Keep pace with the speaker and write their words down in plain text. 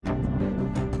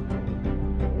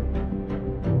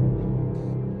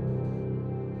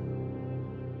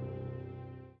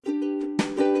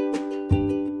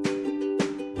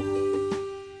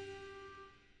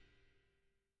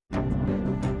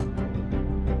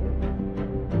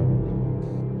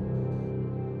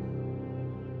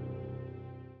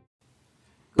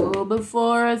Go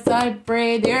before us, I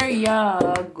pray, dear Yah.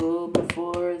 Go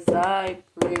before us, I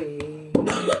pray.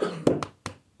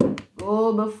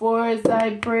 Go before us,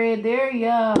 I pray, dear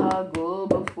Yah. Go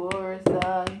before us,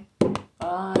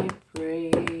 I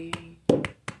pray.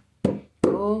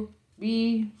 Go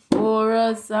before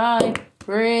us, I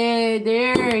pray,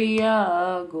 dear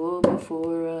Yah. Go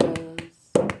before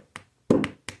us,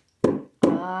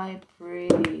 I pray.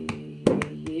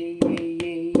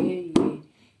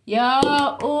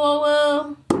 Yahuah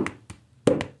will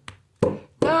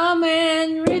come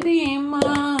and redeem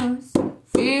us.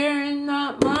 Fear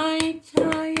not, my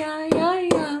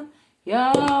child.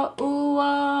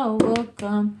 Yahuah will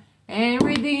come and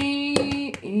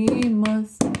redeem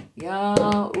us.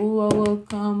 Yahuah will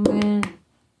come and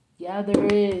gather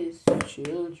his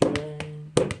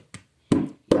children.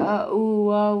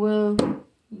 Yahuah will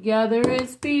gather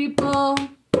his people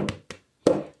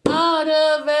out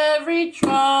of every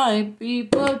tribe,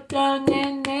 people, tongue,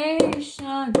 and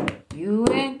nation. You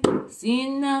ain't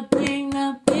seen nothing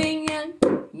yet.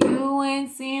 You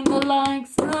ain't seen the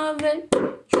likes of it.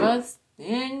 Trust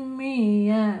in me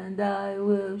and I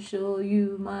will show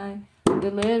you my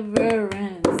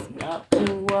deliverance.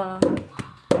 Yahuah.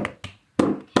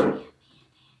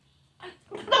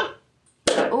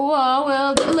 Yahuah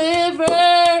will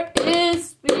deliver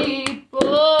his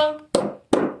people.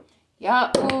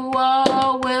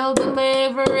 Yahuah will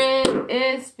deliver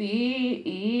his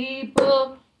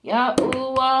people.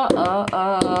 Yahuah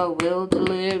will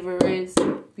deliver his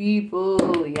people.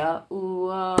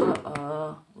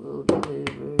 Yahuah will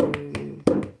deliver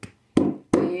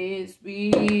his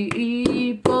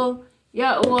people.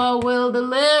 Yahuah will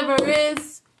deliver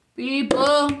his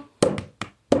people.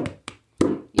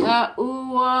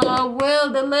 Yahuah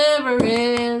will deliver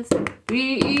his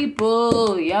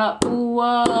people.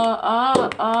 Yahuah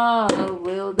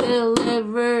will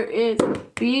deliver his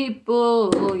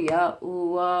people.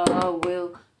 Yahuah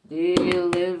will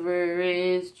deliver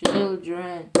his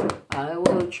children. I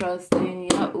will trust in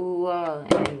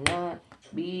Yahuah and not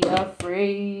be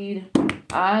afraid.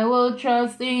 I will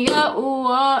trust in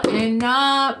Yahuah and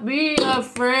not be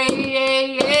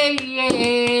afraid.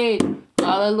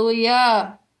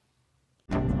 Hallelujah.